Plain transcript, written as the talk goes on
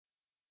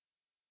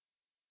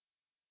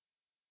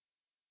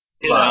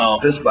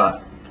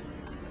Pisspot,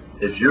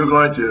 if you're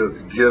going to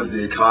give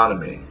the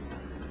economy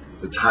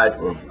the type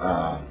of,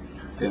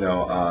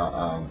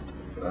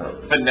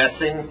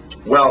 finessing?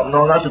 Well,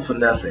 no, not the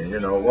finessing.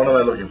 What am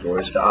I looking for?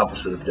 It's the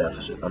opposite of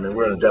deficit. I mean,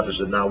 we're in a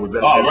deficit now. We've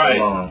been here so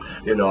long.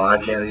 I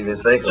can't even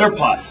think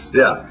surplus.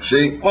 Yeah,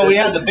 see? Well, we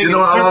had the biggest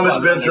surplus. You know how long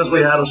it's been since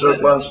we had a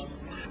surplus?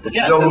 But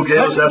you know who gave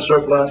us that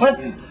surplus?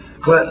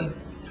 Clinton.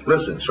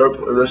 Listen,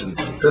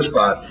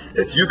 Pisspot,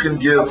 if you can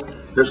give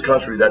this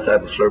country that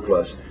type of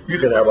surplus, you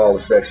can have all the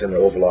sex in the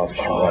Oval Office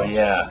you want.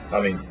 Yeah. I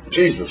mean,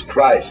 Jesus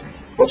Christ.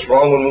 What's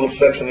wrong with a little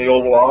sex in the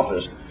Oval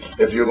Office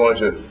if you're going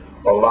to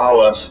allow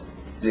us,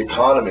 the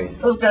economy,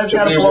 those guys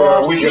to be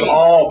where we can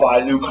all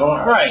buy new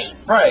cars?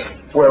 Right.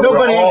 Where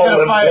nobody's we're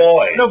all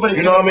employed.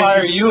 Nobody's going to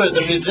fire you as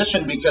a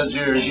musician because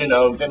you're, getting a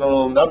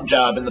little nub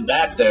job in the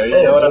back there.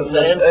 You know what I'm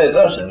saying? Hey,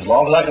 listen, as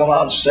long as I come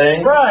out and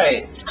sing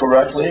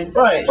correctly,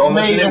 you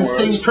may even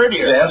sing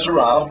prettier. Dance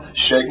around,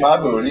 shake my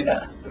booty.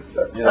 Yeah.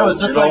 That was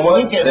just like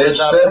Lincoln. They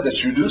said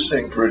that you do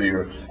sing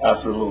prettier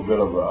after a little bit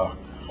of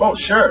oh,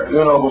 sure.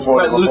 Before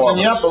might loosen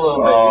you up a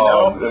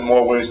little bit, in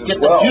more ways Get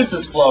the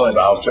juices flowing.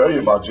 I'll tell you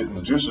about getting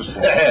the juices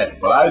flowing.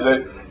 But I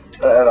think,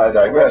 and I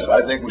digress,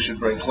 I think we should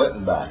bring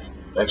Clinton back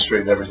and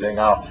straighten everything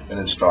out and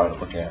then start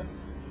up again.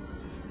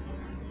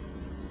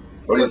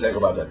 What do you think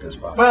about that,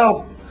 Pisspot?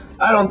 Well,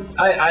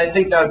 I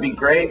think that would be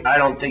great. I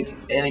don't think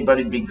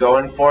anybody'd be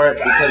going for it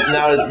because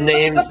now his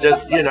name's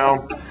just,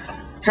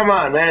 come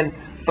on, man.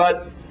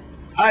 But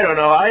I don't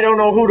know. I don't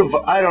know who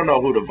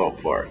to vote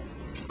for.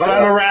 But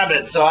I'm a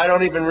rabbit, so I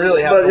don't even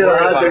really have to worry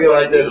about it. I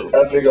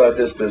figure like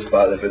this,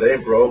 Pisspot. If it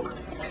ain't broke,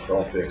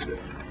 don't fix it.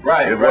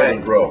 Right. It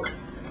wasn't broke.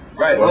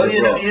 Right. Well,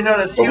 you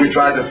notice. But we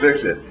tried to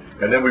fix it,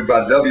 and then we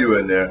brought W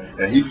in there,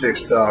 and he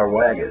fixed our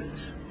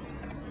wagons.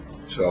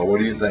 So what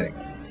do you think?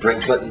 Bring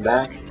Clinton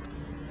back?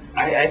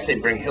 I say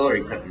bring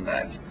Hillary Clinton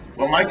back.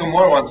 Well, Michael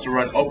Moore wants to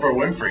run Oprah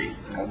Winfrey.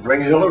 Well,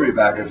 bring Hillary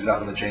back if you're not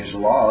going to change the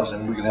laws,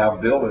 and we can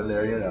have Bill in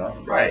there,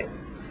 Right.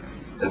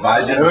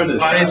 Advising her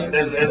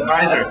as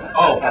advisor.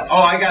 Oh,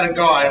 I gotta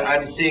go.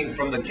 I'm seeing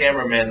from the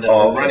cameraman that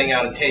we're running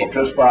out of tape.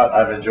 Well, Pisspot,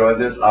 I've enjoyed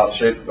this. I'll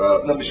shake.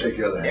 Let me shake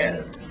your other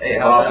hand. Hey,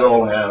 I'll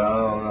go hand. I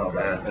don't know,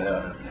 man.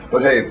 Yeah.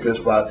 But hey,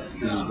 Pisspot,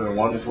 this has been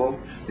wonderful.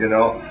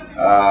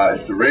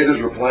 If the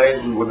Raiders were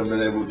playing, we wouldn't have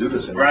been able to do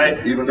this anymore.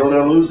 Right. Even though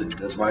they're losing,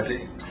 that's my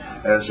team.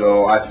 And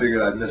so I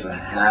figured I'd miss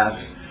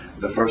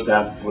the first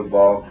half of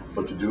football,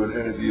 but to do an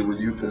interview with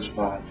you,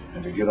 Pisspot,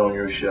 and to get on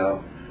your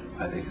show,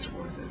 I think it's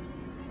worth it.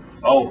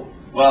 Oh.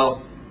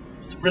 Well,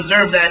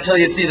 reserve that till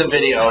you see the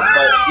video,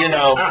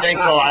 but,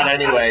 thanks a lot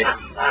anyway.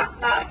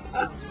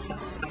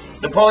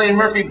 Napoleon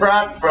Murphy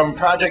Brock from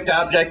Project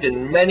Object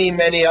and many,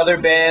 many other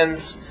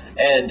bands,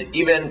 and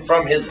even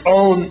from his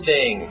own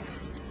thing.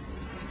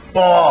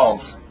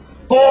 Balls,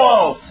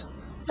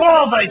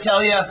 I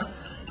tell ya!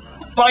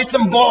 Buy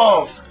some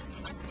balls!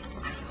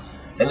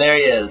 And there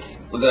he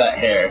is. Look at that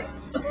hair.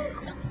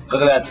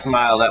 Look at that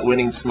smile, that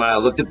winning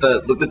smile. Look at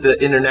the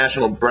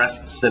international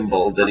breast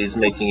symbol that he's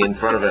making in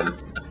front of him.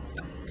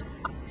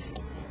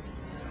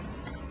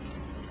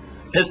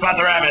 Pisspot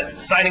the Rabbit,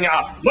 signing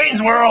off.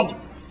 Wayne's World!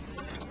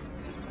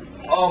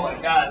 Oh my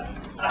God.